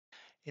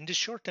In this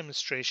short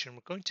demonstration,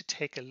 we're going to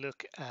take a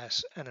look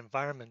at an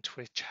environment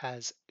which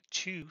has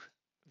two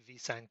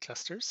vSAN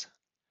clusters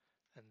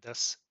and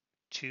thus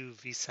two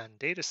vSAN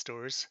data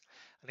stores.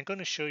 And I'm going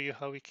to show you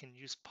how we can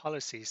use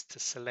policies to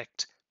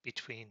select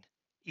between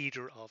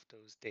either of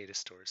those data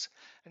stores.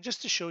 And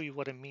just to show you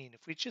what I mean,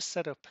 if we just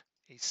set up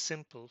a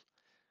simple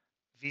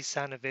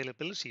vSAN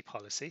availability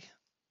policy,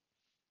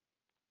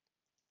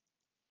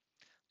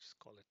 just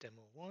call it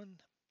demo 1,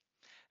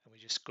 and we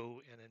just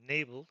go and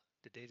enable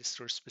the data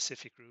store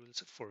specific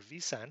rules for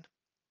vSAN.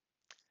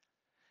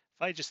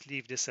 If I just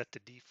leave this at the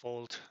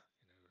default,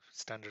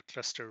 standard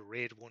cluster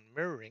RAID 1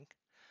 mirroring,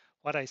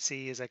 what I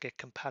see is I get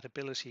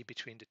compatibility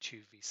between the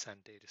two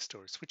vSAN data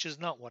stores, which is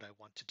not what I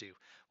want to do.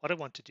 What I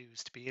want to do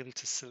is to be able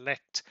to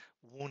select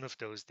one of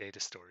those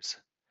data stores.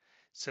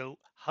 So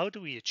how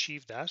do we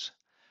achieve that?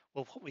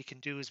 Well, what we can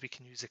do is we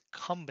can use a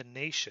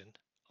combination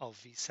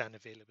of vSAN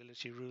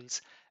availability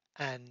rules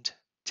and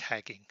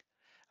tagging.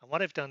 And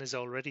what I've done is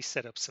already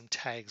set up some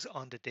tags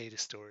on the data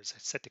stores. I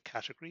set the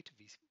category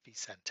to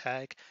vSAN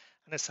tag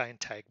and assign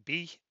tag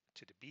B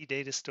to the B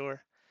data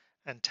store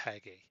and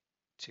tag A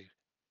to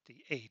the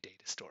A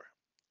data store.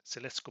 So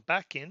let's go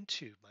back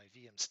into my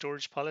VM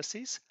storage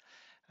policies,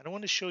 and I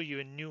want to show you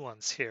a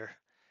nuance here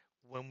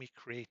when we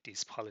create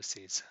these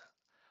policies.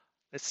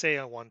 Let's say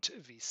I want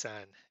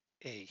vSAN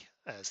A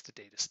as the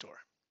data store.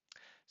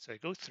 So I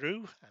go through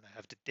and I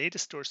have the data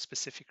store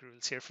specific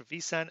rules here for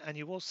vSAN, and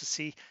you also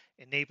see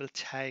enable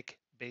tag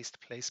based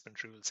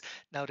placement rules.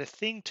 Now the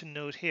thing to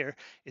note here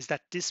is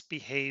that this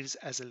behaves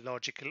as a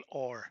logical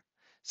OR.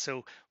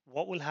 So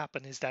what will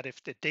happen is that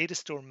if the data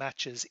store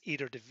matches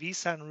either the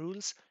vSAN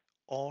rules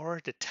or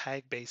the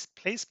tag based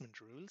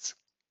placement rules,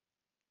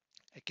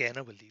 again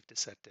I will leave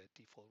this at the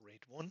default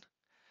RAID 1,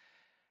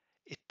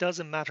 it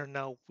doesn't matter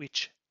now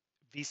which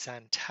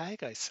vSAN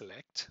tag I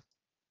select.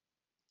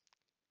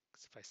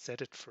 If I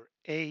set it for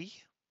A,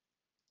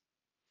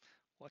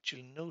 what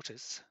you'll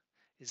notice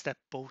is that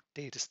both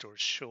data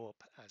stores show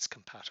up as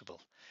compatible.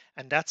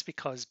 And that's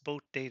because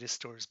both data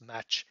stores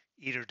match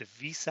either the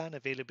vSAN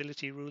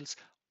availability rules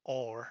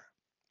or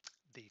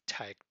the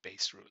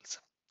tag-based rules.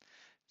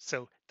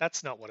 So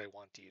that's not what I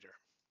want either.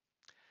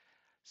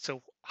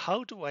 So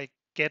how do I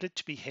get it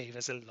to behave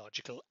as a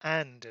logical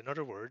AND? In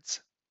other words,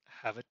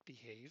 have it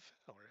behave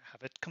or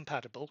have it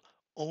compatible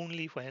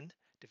only when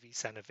the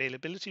vSAN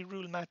availability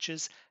rule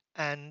matches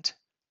and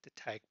the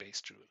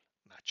tag-based rule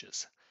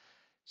matches.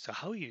 So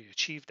how you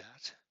achieve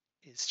that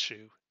is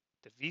through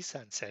the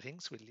vSAN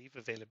settings. We'll leave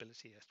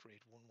availability at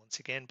RAID 1 once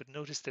again, but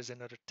notice there's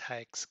another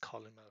tags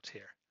column out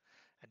here.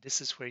 And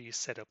this is where you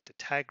set up the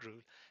tag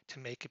rule to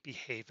make it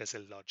behave as a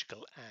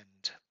logical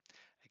AND.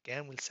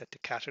 Again, we'll set the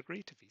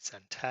category to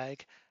vSAN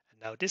tag. And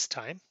now this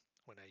time,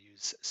 when I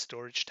use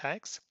storage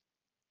tags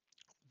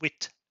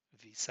with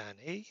vSAN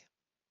A,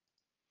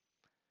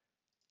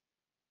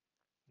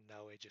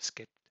 now I just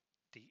get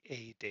the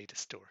A data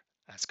store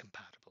as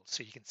compatible.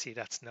 So you can see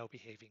that's now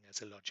behaving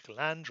as a logical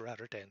AND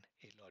rather than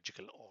a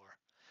logical OR.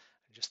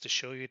 And just to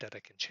show you that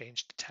I can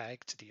change the tag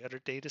to the other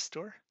data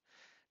store,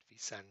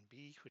 vSAN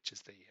B, which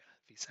is the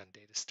vSAN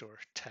data store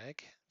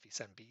tag,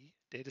 vSAN B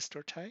data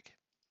store tag.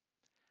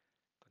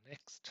 Go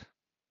next,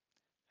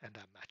 and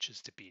that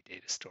matches the B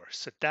data store.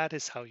 So that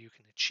is how you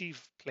can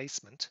achieve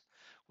placement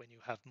when you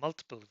have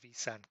multiple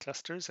vSAN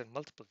clusters and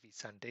multiple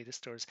vSAN data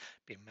stores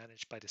being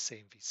managed by the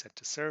same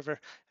vCenter server,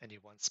 and you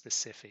want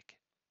specific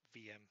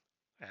VM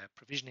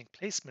provisioning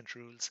placement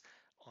rules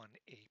on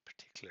a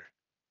particular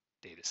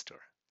data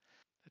store.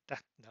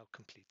 That now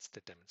completes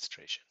the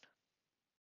demonstration.